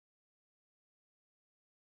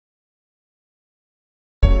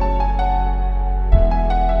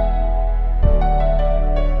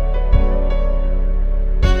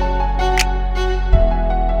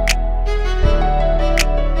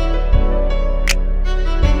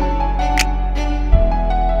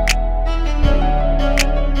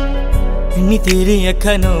नी तेरी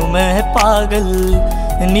अखनों मैं पागल,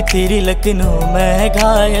 नी तेरी लखनों मैं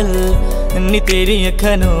घायल, नी तेरी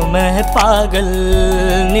अखनों मैं पागल,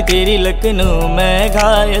 नी तेरी लखनों मैं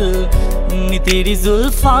घायल, नी तेरी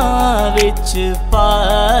जुल्फां विच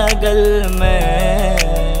पागल मैं,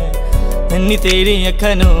 नी तेरी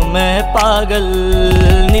अखनों मैं पागल,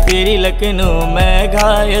 नी तेरी लखनों मैं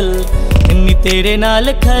घायल, नी तेरे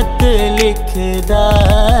नाल खत लिखदा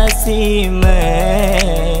सी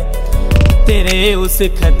मैं, तेरे उस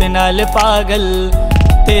खत नाल पागल,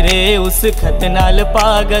 तेरे उस खत नाल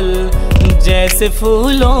पागल, जैसे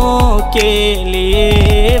फूलों के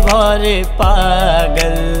लिए भौरे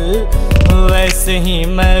पागल, वैसे ही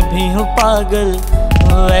मैं भी हूँ पागल,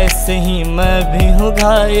 वैसे ही मैं भी हूँ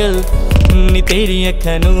घायल, नी तेरी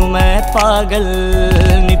अखनों मैं पागल,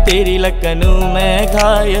 नी तेरी लखनों मैं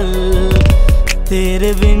घायल,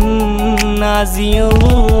 तेरे बिन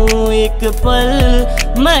नाजियों एक पल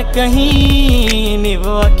मैं कहीं नहीं,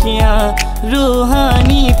 वो अखियाँ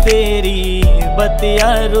रूहानी तेरी, बतिया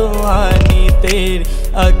रूहानी तेरी,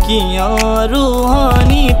 अखियाँ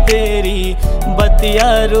रूहानी तेरी,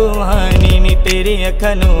 बतिया रूहानी, नी तेरी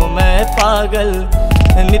अखनों मैं पागल,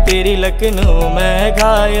 नी तेरी लखनों मैं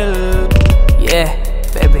घायल। Yeah,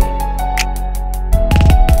 baby.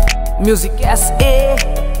 Music SA।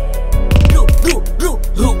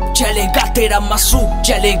 रूप चलेगा तेरा मसूप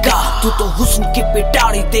चलेगा, तू तो हुस्न की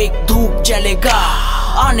पिटारी देख धूप चलेगा,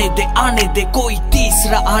 आने दे कोई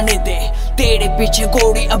तीसरा आने दे, तेरे पीछे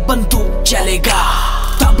गोली अब बंदूक चलेगा,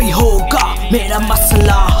 तभी होगा मेरा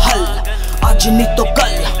मसला हल, आज नहीं तो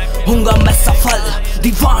कल होऊंगा मैं सफल,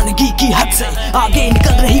 दीवानगी की हद से आगे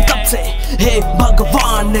निकल रही कब से, हे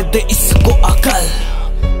भगवान दे इसको अकल।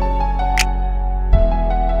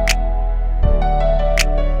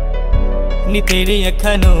 नी तेरी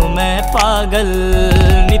अखनों मैं पागल,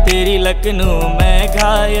 नी तेरी लखनों मैं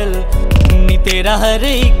घायल, नी तेरा हर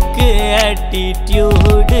एक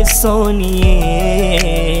एटीट्यूड सोनिए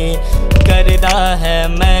करदा है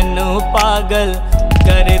मैनू पागल,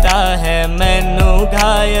 करदा है मैनू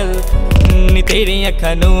घायल, नी तेरी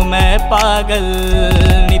अखनों मैं पागल,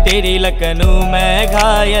 नी तेरी लखनों मैं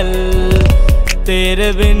घायल,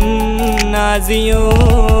 तेरे बिन नाजियों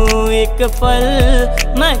एक पल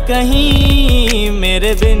मैं कहीं,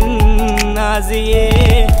 मेरे बिन नाजिए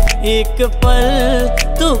एक पल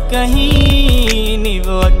तू कहीं नी,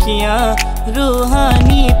 वो अखियाँ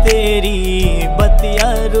रूहानी तेरी, बतिया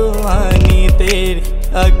रूहानी तेरी,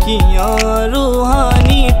 अखियाँ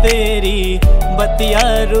रूहानी तेरी, बतिया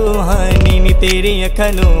रूहानी, नी तेरी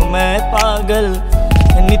अखनों मैं पागल,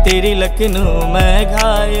 नी तेरी लखनों मैं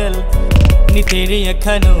घायल, नी तेरी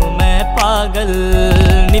अखनों मैं पागल,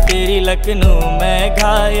 नी तेरी लखनों मैं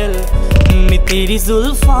घायल, नी तेरी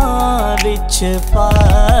जुल्फां विच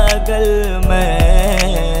पागल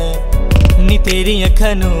मैं, नी तेरी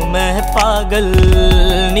अखनों मैं पागल,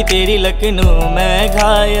 नी तेरी लखनों मैं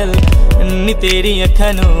घायल, नी तेरी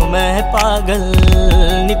अखनों मैं पागल,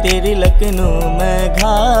 नी तेरी लखनों मैं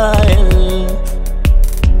घायल।